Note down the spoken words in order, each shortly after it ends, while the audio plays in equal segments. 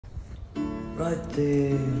Right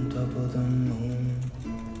there on top of the moon,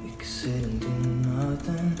 we could sit and do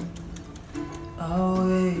nothing. I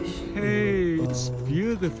wish Hey, it's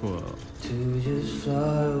beautiful. to just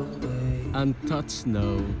fly away. Untouched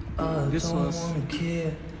snow. This was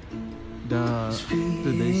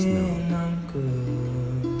today's snow.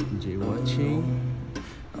 Enjoy watching.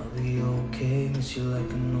 I'll be okay, miss you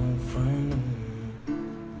like an old friend.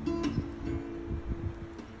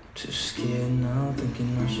 Too scared now,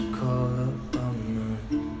 thinking I should call up all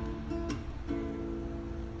night.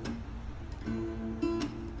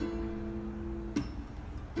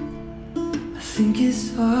 I think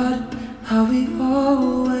it's hard how we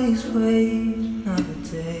always wait another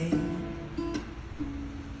day.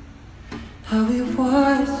 How we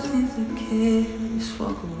watch things that can't just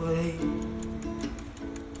walk away.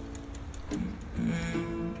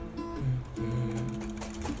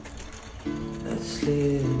 Let's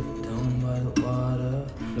live down by the water.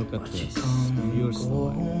 Look at Watch this. it come and Pure go snow.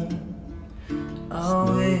 home. I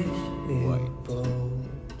Snow wish we were white.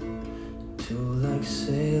 both to like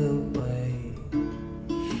sail away.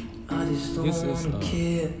 I just don't This is wanna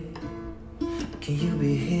care. Can you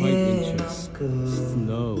be 5 here? inches I'm good.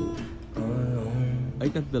 snow. Alone. I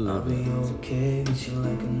can't I'll believe be it. okay, miss you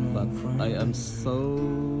like an But old friend. I am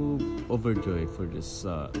so overjoyed for this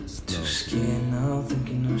snow. Too scared now,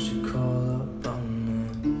 thinking I should call up on them.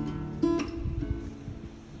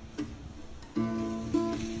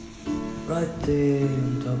 Right there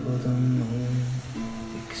on top of the moon,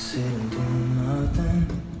 we could sit and do nothing.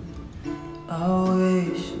 I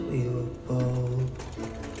wish we were bold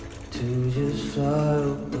to just fly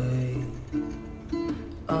away.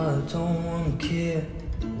 I don't wanna care.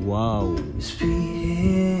 Wow. Just be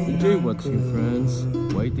here. Enjoy watching, friends.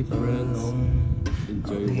 Whitey friends.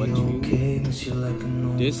 Enjoy watching.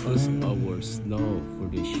 This is our snow for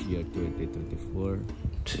this year 2024.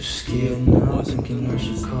 Too scared now, thinking I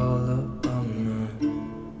should call up all night.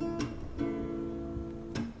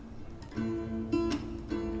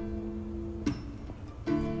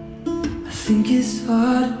 I think it's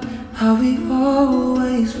hard how we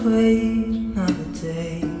always wait another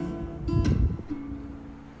day.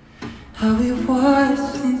 How we watch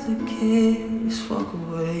things that can't just walk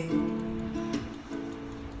away.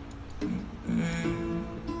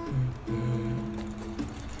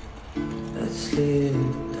 Let's live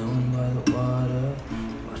down by the water,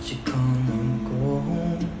 watch it come and go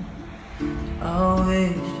home. I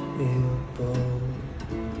wish we were bold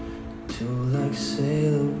to like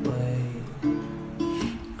sail away.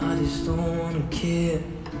 I just don't wanna care.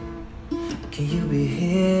 Can you be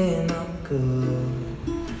here and I'm good?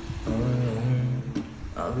 Alone,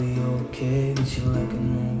 I'll be okay, miss you like an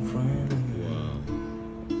old friend. Wow.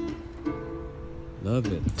 Love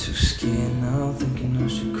it. Too scared now, thinking I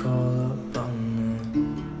should call up on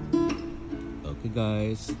them. Okay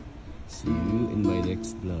guys, see you in my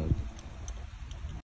next vlog.